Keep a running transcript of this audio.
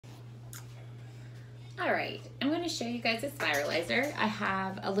All right, I'm going to show you guys a spiralizer. I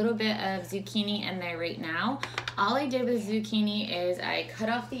have a little bit of zucchini in there right now. All I did with zucchini is I cut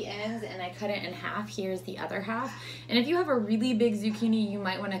off the ends and I cut it in half. Here's the other half. And if you have a really big zucchini, you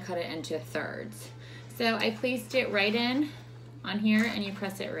might want to cut it into thirds. So I placed it right in on here and you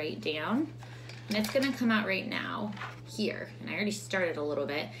press it right down. And it's going to come out right now here. And I already started a little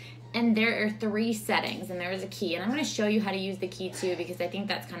bit. And there are 3 settings and there is a key. And I'm going to show you how to use the key too, because I think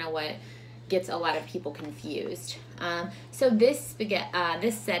that's kind of what gets a lot of people confused. So this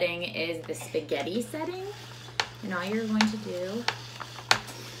setting is the spaghetti setting, and all you're going to do is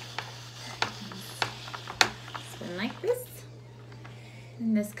spin like this,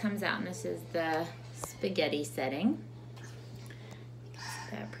 and this comes out, and this is the spaghetti setting.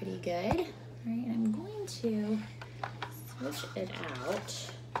 Got that pretty good. All right, I'm going to switch it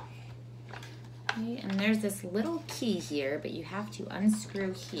out. Okay, and there's this little key here, but you have to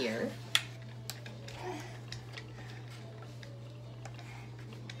unscrew here.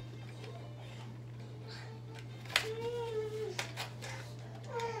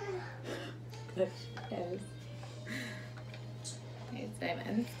 Okay, so I'm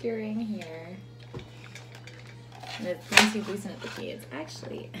unscrewing here. And it's once you loosen up the key, it's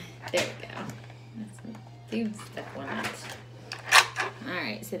actually, there we go. That's some food stuff on it.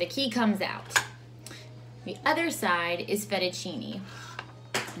 Alright, so the key comes out. The other side is fettuccine.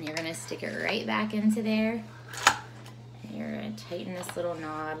 And you're gonna stick it right back into there. And you're gonna tighten this little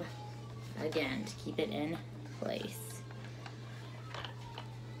knob again to keep it in place.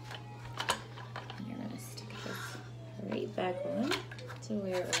 Right back on to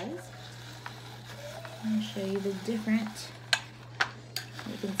where it was. I'm going to show you the different.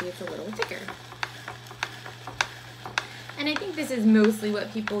 You can see it's a little thicker. And I think this is mostly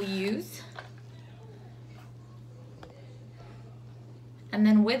what people use. And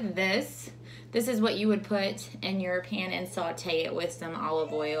then with this is what you would put in your pan and saute it with some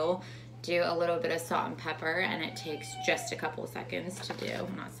olive oil. Do a little bit of salt and pepper, and it takes just a couple seconds to do.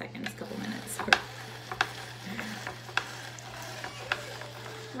 Not seconds, a couple minutes.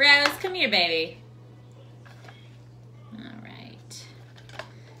 Rose, come here, baby. All right.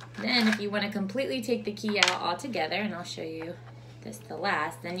 Then if you want to completely take the key out altogether, and I'll show you this the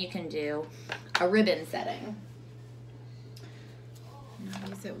last, then you can do a ribbon setting. And I'll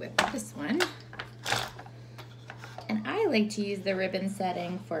use it with this one. And I like to use the ribbon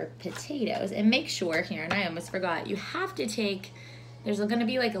setting for potatoes. And make sure here, and I almost forgot, you have to take, there's gonna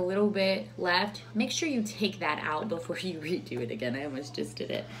be like a little bit left. Make sure you take that out before you redo it again. I almost just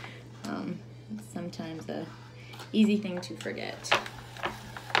did it. It's sometimes a easy thing to forget.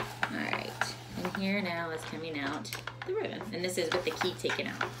 All right, and here now is coming out the ribbon. And this is with the key taken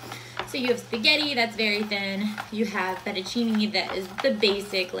out. So you have spaghetti, that's very thin. You have fettuccine, that is the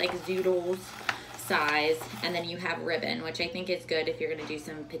basic like zoodles size. And then you have ribbon, which I think is good if you're gonna do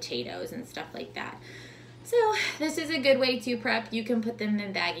some potatoes and stuff like that. So this is a good way to prep. You can put them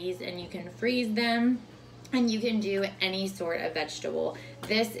in baggies and you can freeze them, and you can do any sort of vegetable.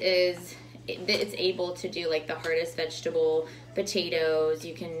 It's able to do like the hardest vegetable, potatoes.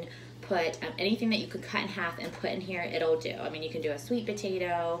 You can put anything that you could cut in half and put in here, it'll do. I mean, you can do a sweet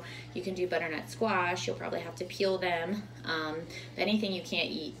potato, you can do butternut squash, you'll probably have to peel them. Anything you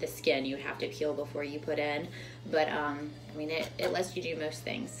can't eat, the skin, you have to peel before you put in. But I mean, it lets you do most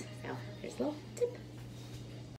things. So here's a little tip.